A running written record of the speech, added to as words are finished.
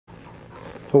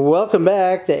Welcome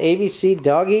back to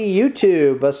ABCdoggy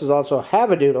YouTube. This is also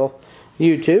ABCdoggy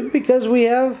YouTube because we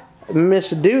have Miss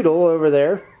Doodle over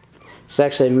there. It's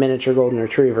actually a miniature golden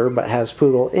retriever but has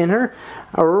poodle in her.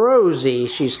 Rosie,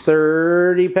 she's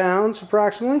 30 pounds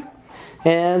approximately.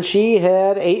 And she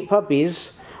had 8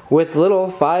 puppies with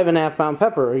little 5.5 pound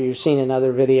Pepper you've seen in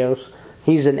other videos.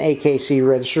 He's an AKC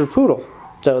registered poodle.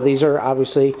 So these are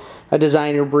obviously a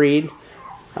designer breed.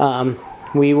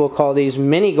 We will call these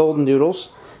mini Goldendoodles,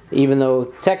 even though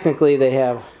technically they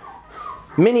have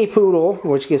mini poodle,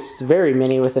 which gets very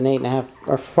mini with an 8.5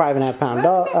 or 5.5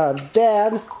 pound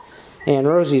dad, and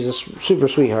Rosie's a super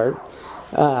sweetheart.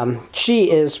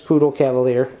 She is poodle,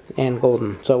 cavalier, and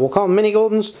golden. So we'll call them mini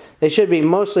Goldens. They should be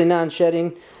mostly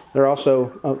non-shedding. They're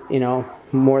also,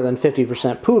 more than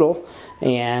 50% poodle,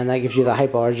 and that gives you the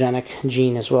hypoallergenic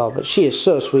gene as well. But she is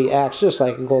so sweet, acts just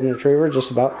like a golden retriever,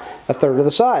 just about a third of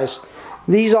the size.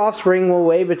 These offspring will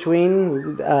weigh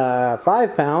between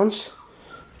 5 pounds,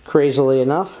 crazily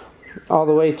enough, all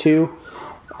the way to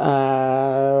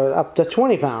up to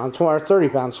 20 pounds, or 30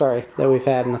 pounds, sorry, that we've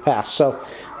had in the past. So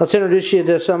let's introduce you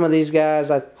to some of these guys.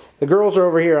 The girls are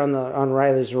over here on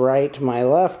Riley's right, to my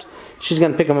left. She's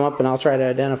going to pick them up, and I'll try to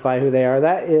identify who they are.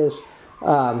 That is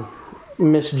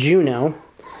Miss Juno,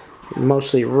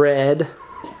 mostly red,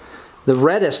 the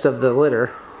reddest of the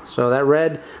litter. So that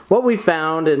red, what we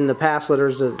found in the past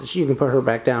litters, you can put her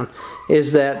back down,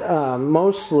 is that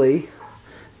mostly,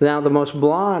 now the most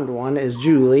blonde one is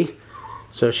Julie.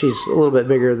 So she's a little bit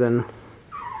bigger than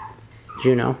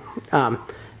Juno.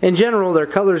 In general, their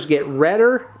colors get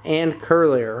redder and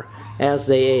curlier as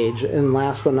they age. And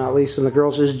last but not least in the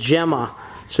girls is Gemma.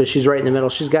 So she's right in the middle.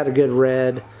 She's got a good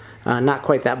red, not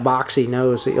quite that boxy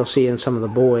nose that you'll see in some of the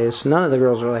boys. None of the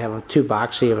girls really have too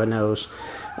boxy of a nose.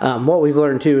 What we've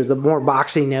learned too is the more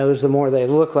boxy nose, the more they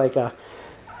look like a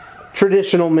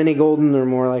traditional mini golden or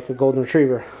more like a golden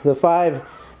retriever. The 5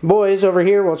 boys over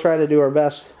here, we'll try to do our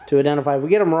best to identify. If we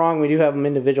get them wrong, we do have them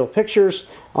individual pictures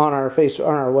on our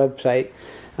website.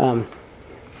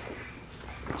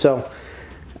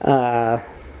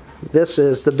 This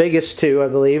is the biggest 2, I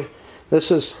believe.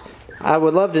 I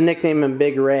would love to nickname him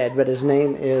Big Red, but his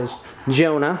name is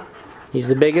Jonah. He's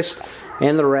the biggest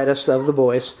and the reddest of the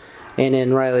boys. And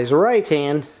in Riley's right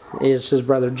hand is his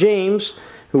brother James,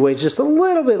 who weighs just a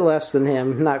little bit less than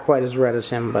him. Not quite as red as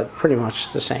him, but pretty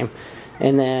much the same.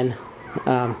 And then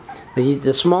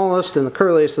the smallest and the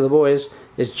curliest of the boys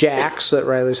is Jax, that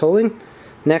Riley's holding.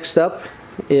 Next up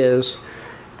is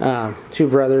 2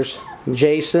 brothers,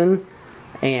 Jason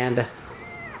and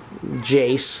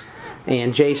Jace.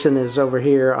 And Jason is over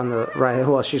here on the right.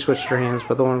 Well, she switched her hands,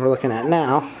 but the one we're looking at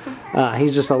now,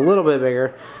 he's just a little bit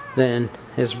bigger than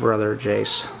his brother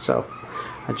Jace. So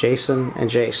Jason and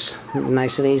Jace,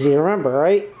 nice and easy to remember,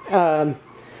 right?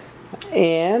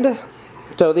 And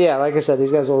so yeah, like I said,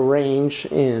 these guys will range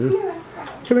in.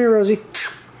 Come here, Rosie.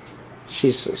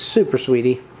 She's a super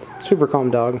sweetie, super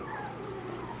calm dog.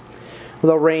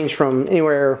 They'll range from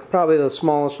anywhere. Probably the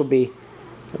smallest will be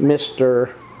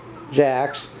Mr.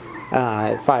 Jax,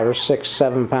 at 5 or 6,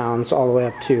 7 pounds, all the way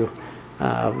up to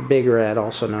Big Red,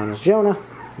 also known as Jonah,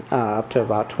 up to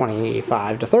about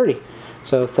 25 to 30.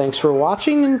 So thanks for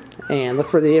watching, and look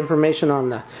for the information on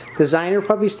the Designer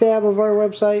Puppies tab of our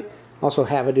website, also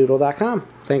ABCdoggy.com.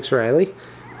 Thanks, Riley.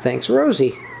 Thanks,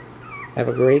 Rosie. Have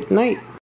a great night.